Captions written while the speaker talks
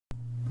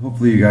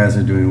Hopefully you guys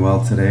are doing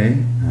well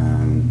today.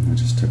 I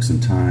just took some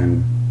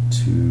time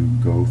to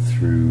go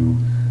through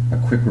a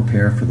quick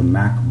repair for the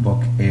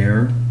MacBook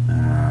Air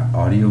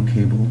audio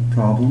cable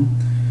problem.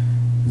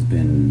 There's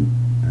been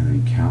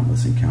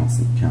countless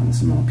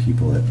amount of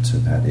people that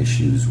have had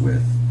issues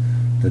with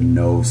the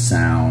no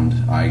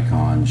sound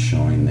icon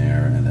showing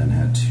there, and then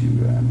had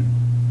to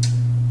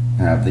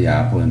have the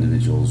Apple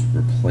individuals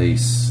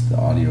replace the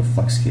audio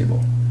flex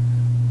cable.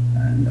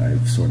 And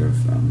I've sort of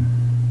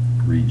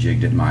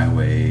rejigged it my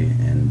way,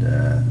 and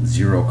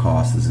zero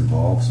cost is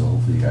involved, so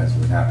hopefully you guys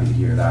will be happy to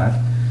hear that.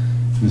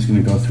 I'm just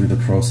going to go through the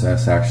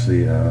process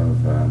actually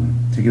of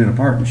taking it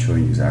apart and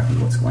showing you exactly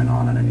what's going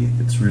on underneath.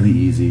 It's really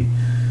easy.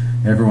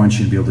 Everyone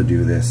should be able to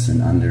do this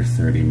in under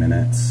 30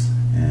 minutes,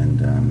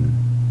 and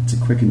it's a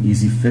quick and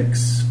easy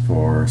fix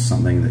for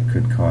something that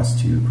could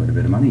cost you quite a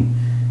bit of money.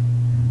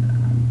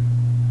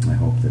 And I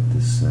hope that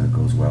this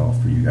goes well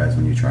for you guys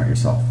when you try it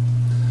yourself.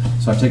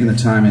 So I've taken the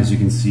time, as you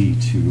can see,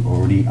 to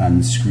already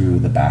unscrew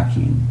the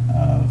backing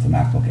of the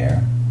MacBook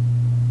Air.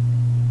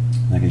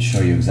 And I can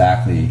show you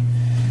exactly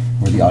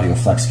where the audio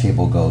flex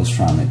cable goes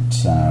from.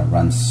 It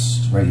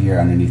runs right here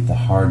underneath the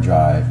hard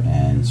drive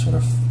and sort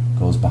of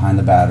goes behind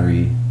the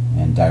battery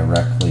and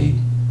directly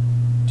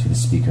to the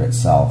speaker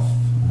itself.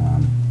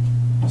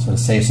 So to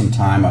save some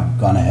time, I've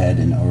gone ahead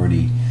and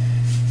already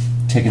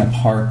taken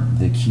apart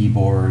the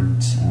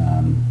keyboard,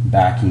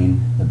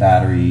 backing, the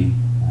battery,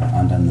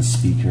 undone the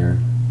speaker,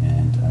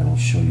 and I will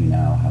show you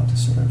now how to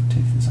sort of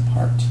take this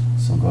apart.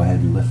 So go ahead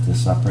and lift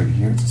this up right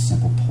here. It's a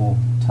simple pull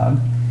tug,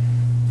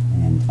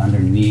 and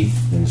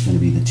underneath there's going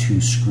to be the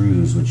two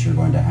screws which you're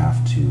going to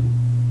have to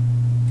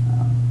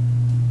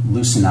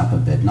loosen up a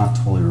bit, not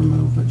totally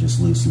remove, but just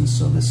loosen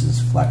so this is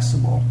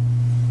flexible.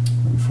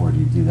 But before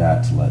you do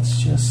that,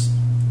 let's just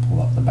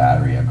pull up the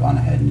battery. I've gone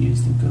ahead and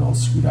used the good old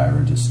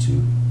screwdriver just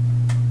to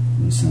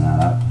loosen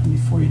that up. And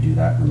before you do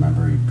that,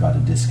 remember you've got to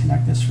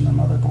disconnect this from the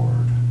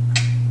motherboard.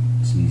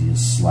 It's easy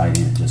as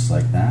sliding it just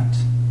like that,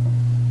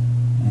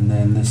 and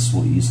then this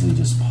will easily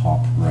just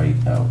pop right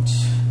out.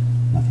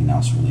 Nothing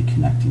else really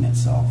connecting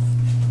itself.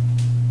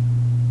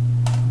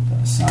 Put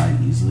that aside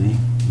easily.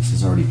 This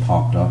is already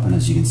popped up, and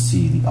as you can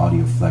see, the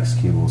audio flex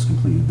cable is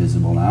completely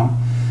visible now.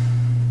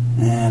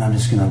 And I'm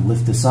just going to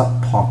lift this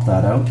up, pop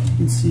that out. You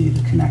can see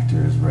the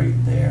connector is right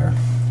there,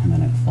 and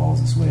then it falls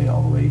its way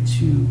all the way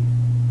to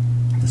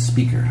the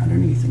speaker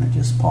underneath, and it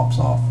just pops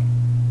off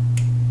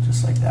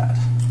just like that.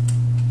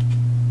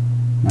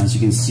 Now, as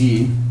you can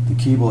see, the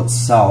cable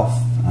itself,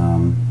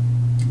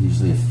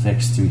 usually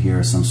affixed through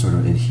here, some sort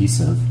of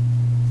adhesive,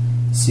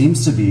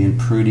 seems to be in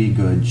pretty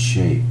good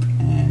shape,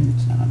 and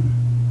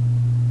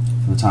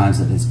for the times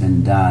that it's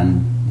been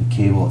done, the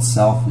cable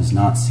itself is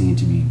not seen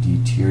to be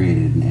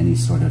deteriorated in any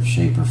sort of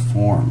shape or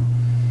form.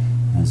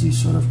 As you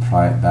sort of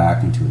pry it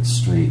back into its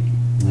straight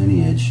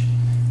lineage,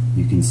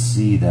 you can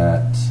see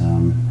that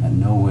at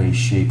no way,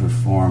 shape, or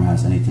form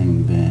has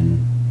anything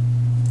been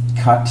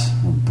cut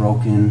or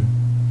broken.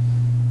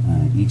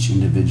 Each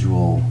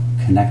individual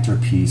connector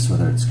piece,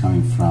 whether it's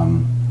coming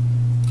from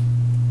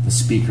the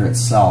speaker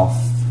itself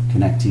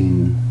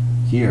connecting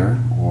here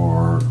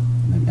or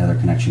the other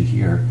connection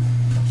here,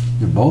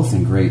 they're both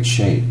in great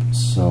shape.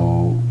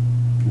 So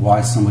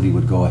why somebody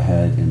would go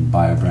ahead and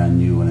buy a brand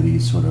new one of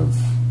these sort of,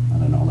 I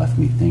don't know, left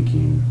me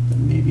thinking that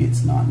maybe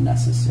it's not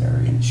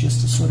necessary, and it's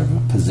just a sort of a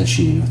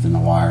positioning within the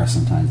wire.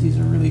 Sometimes these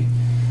are really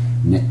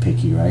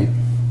nitpicky, right?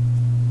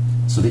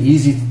 So the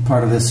easy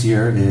part of this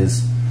here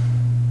is,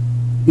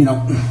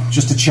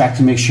 just to check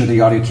to make sure the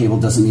audio cable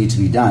doesn't need to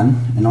be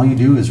done, and all you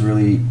do is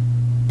really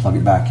plug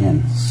it back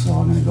in. So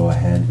I'm going to go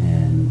ahead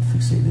and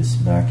fixate this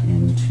back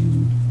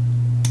into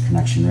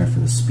connection there for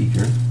the speaker.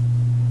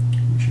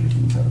 Make sure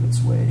everything's out of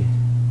its way.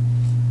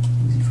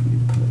 Easy for me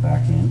to put it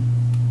back in.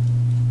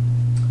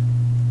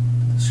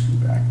 Put the screw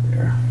back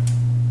there.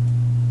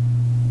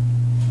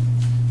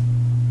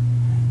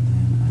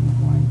 And then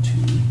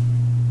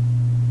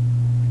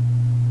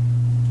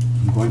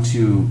I'm going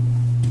to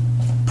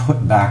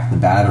put back the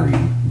battery,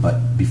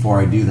 but before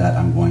I do that,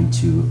 I'm going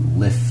to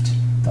lift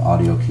the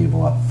audio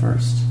cable up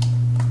first.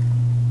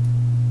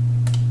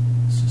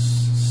 Let's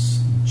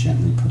just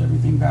gently put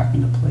everything back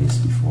into place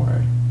before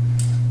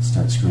I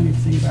start screwing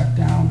everything back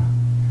down.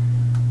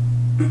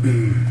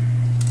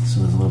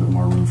 So there's a little bit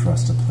more room for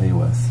us to play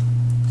with.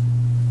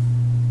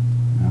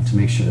 Now, to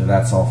make sure that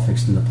that's all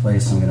fixed into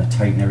place, I'm going to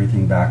tighten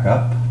everything back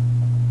up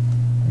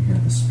right here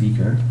at the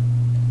speaker.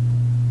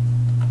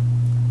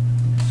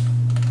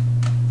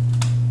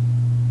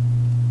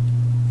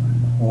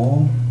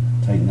 Hole,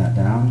 tighten that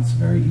down. It's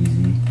very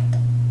easy.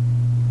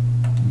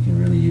 You can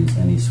really use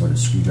any sort of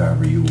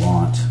screwdriver you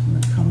want when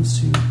it comes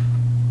to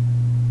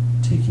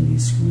taking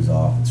these screws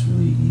off. It's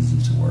really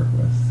easy to work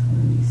with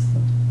underneath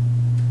the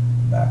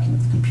backing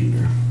of the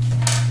computer.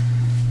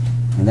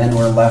 And then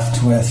we're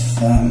left with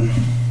the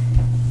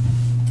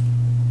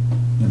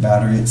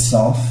battery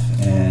itself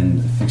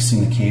and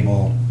fixing the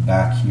cable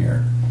back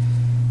here.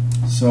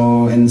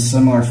 So in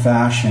similar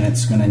fashion,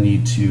 it's going to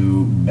need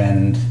to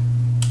bend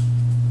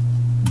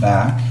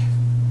back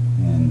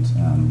and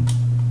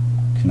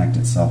connect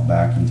itself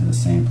back into the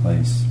same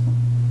place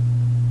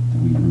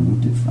that we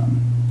removed it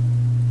from.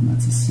 And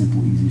that's a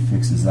simple, easy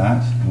fix as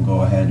that. We'll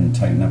go ahead and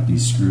tighten up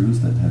these screws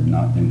that had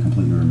not been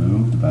completely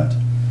removed but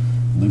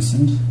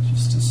loosened,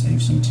 just to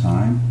save some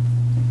time.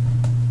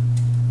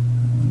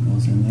 That one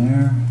goes in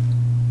there.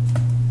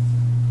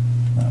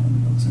 That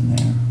one goes in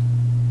there.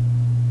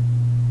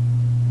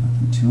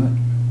 Nothing to it.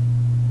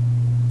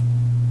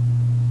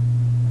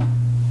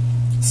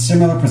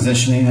 Similar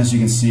positioning, as you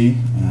can see.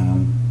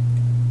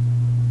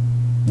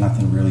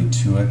 Nothing really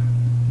to it.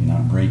 You're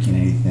not breaking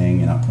anything.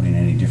 You're not putting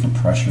any different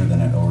pressure than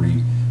it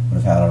already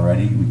would have had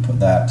already. We put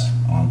that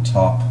on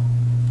top,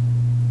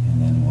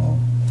 and then we'll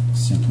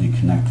simply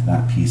connect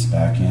that piece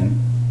back in,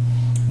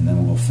 and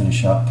then we'll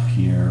finish up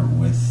here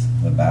with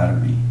the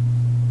battery.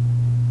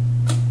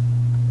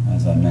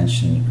 As I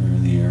mentioned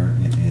earlier,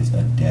 it is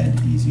a dead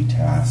easy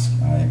task.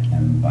 I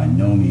am by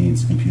no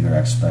means a computer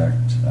expert.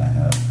 I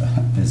have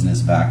a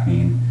business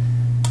backing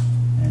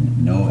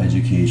and no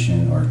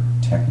education or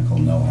technical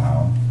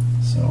know-how,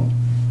 so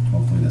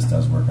hopefully this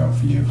does work out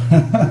for you.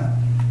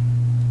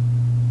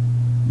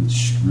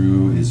 Each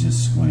screw is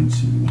just going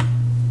to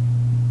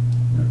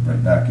rip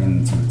right back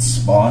into its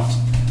spot,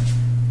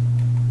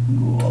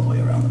 go all the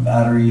way around the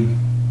battery.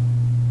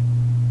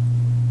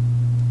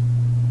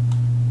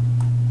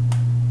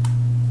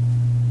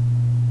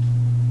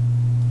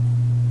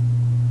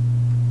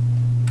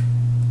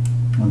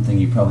 One thing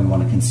you probably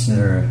want to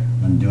consider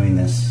when doing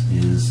this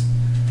is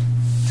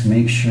to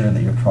make sure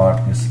that your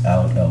product is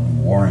out of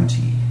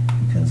warranty,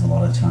 because a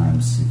lot of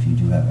times if you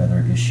do have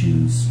other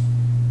issues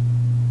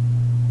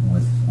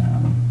with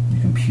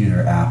your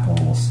computer, Apple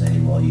will say,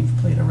 well, you've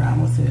played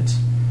around with it,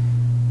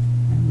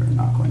 and we're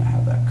not going to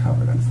have that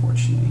covered,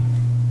 unfortunately.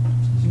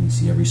 So as you can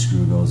see, every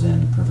screw goes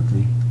in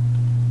perfectly.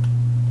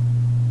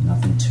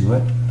 Nothing to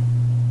it.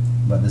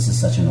 But this is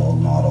such an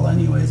old model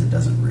anyways, it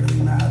doesn't really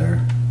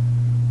matter.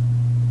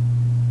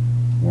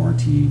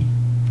 Warranty,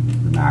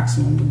 the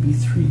maximum would be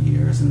 3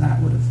 years, and that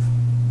would have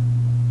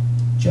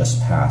just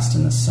passed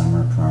in the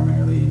summer,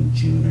 primarily in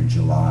June or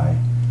July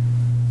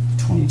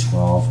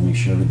 2012. Make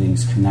sure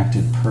everything's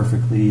connected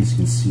perfectly. As you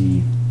can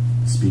see,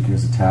 the speaker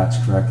is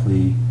attached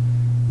correctly.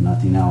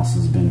 Nothing else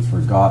has been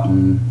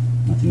forgotten.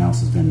 Nothing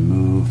else has been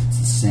moved. It's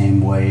the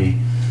same way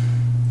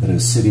that it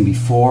was sitting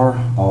before,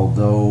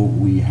 although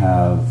we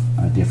have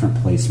a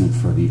different placement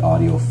for the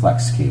audio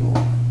flex cable.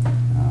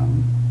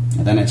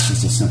 And then it's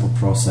just a simple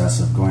process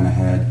of going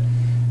ahead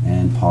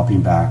and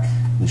popping back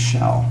the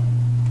shell.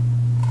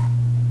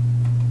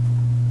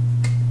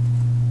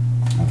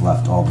 I've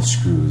left all the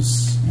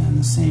screws in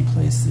the same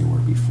place they were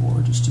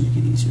before, just to make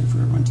it easier for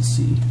everyone to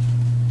see.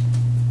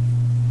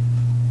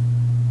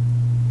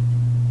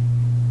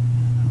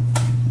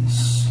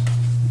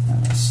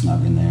 That's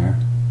snug in there.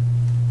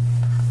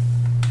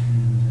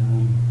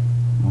 And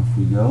off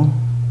we go.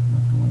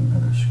 I've got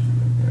another screw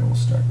right there. We'll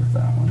start with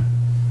that one.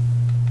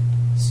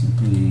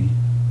 Simply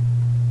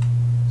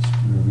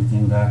screw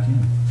everything back in.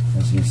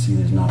 As you can see,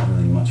 there's not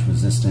really much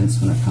resistance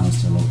when it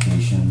comes to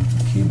location.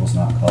 The cable's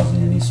not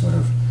causing any sort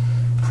of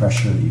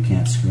pressure that you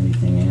can't screw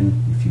anything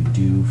in. If you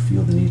do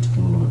feel the need to put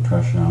a little bit of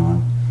pressure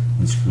on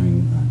and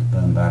screwing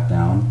them back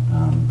down,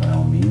 by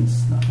all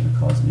means, it's not going to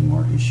cause any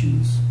more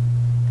issues.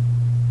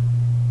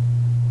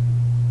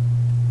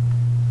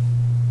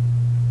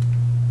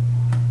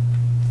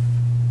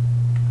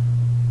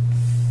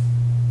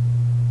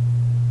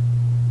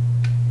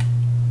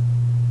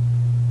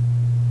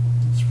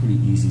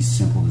 Pretty easy,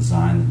 simple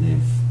design that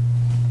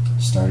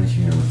they've started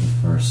here with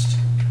the first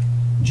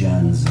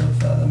gens of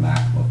the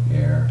MacBook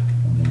Air.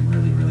 I've been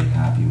really, really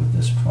happy with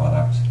this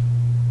product.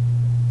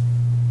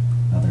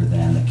 Other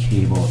than the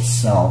cable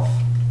itself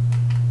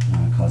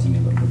causing me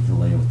a little bit of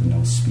delay with the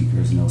no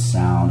speakers, no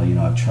sound. You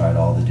know, I've tried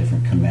all the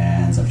different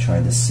commands. I've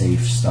tried the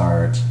safe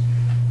start.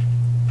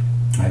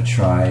 I've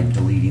tried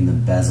deleting the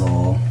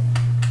bezel.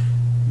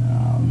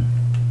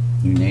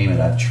 You name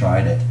it, I've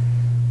tried it.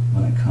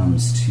 When it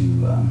comes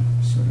to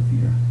sort of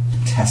your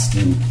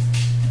testing,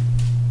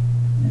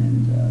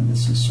 and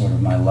this is sort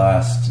of my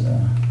last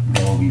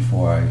go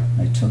before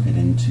I took it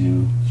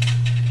into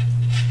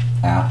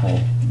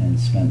Apple and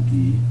spent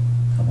the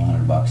couple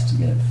 $100 to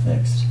get it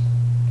fixed.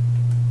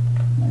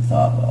 And I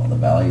thought, well, the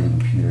value of the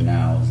computer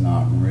now is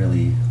not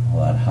really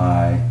all that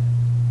high.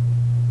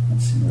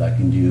 Let's see what I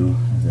can do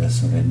as a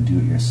sort of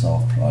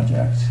do-it-yourself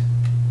project.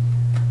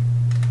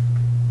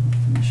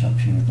 Finish up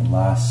here with the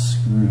last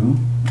screw.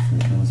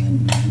 Hopefully it goes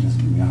in easy,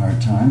 doesn't give me a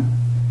hard time.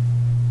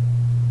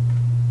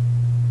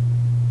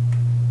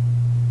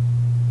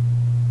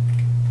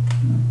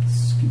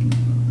 Let's give me a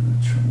little bit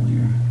of trouble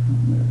here.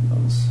 There it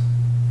goes.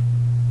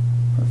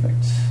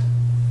 Perfect.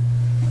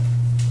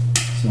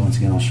 So once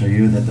again, I'll show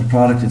you that the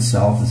product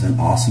itself is in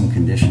awesome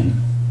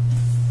condition.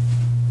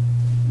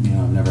 You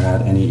know, I've never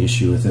had any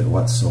issue with it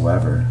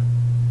whatsoever.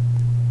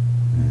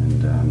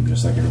 And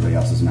just like everybody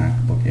else's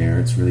MacBook Air,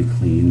 it's really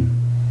clean.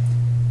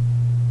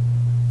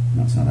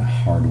 No, it's not a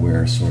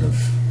hardware sort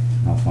of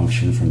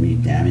malfunction from me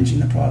damaging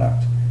the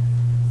product.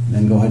 And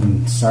then go ahead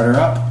and start her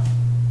up.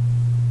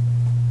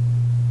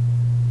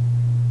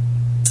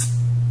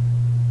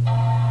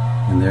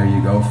 And there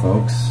you go,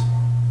 folks.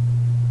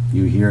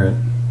 You hear it.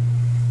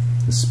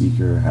 The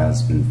speaker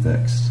has been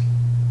fixed.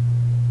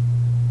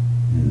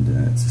 And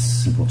it's a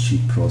simple,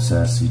 cheap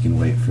process. You can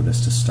wait for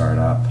this to start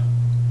up,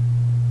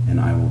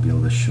 and I will be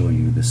able to show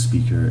you the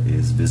speaker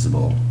is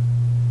visible.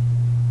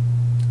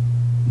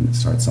 And it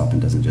starts up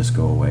and doesn't just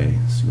go away,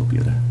 so you'll be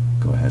able to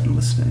go ahead and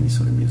listen to any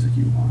sort of music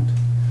you want.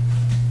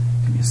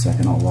 Give me a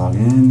second, I'll log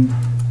in,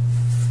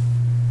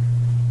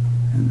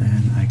 and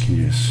then I can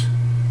just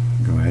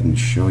go ahead and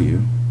show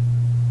you.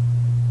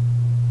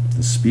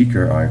 The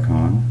speaker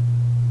icon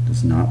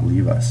does not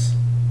leave us,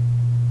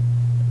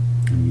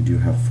 and you do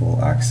have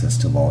full access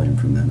to volume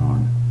from then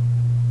on.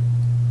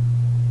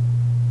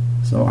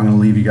 So I'm going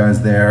to leave you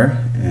guys there,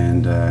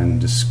 and I'm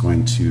just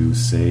going to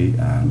say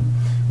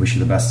wish you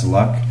the best of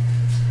luck.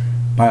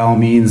 By all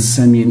means,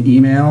 send me an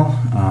email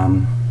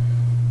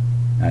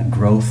at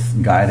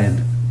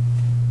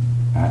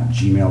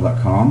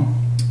growthguided@gmail.com,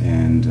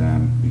 and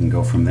we can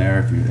go from there.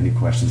 If you have any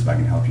questions, if I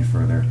can help you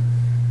further.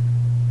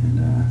 And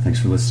thanks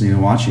for listening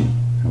and watching.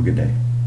 Have a good day.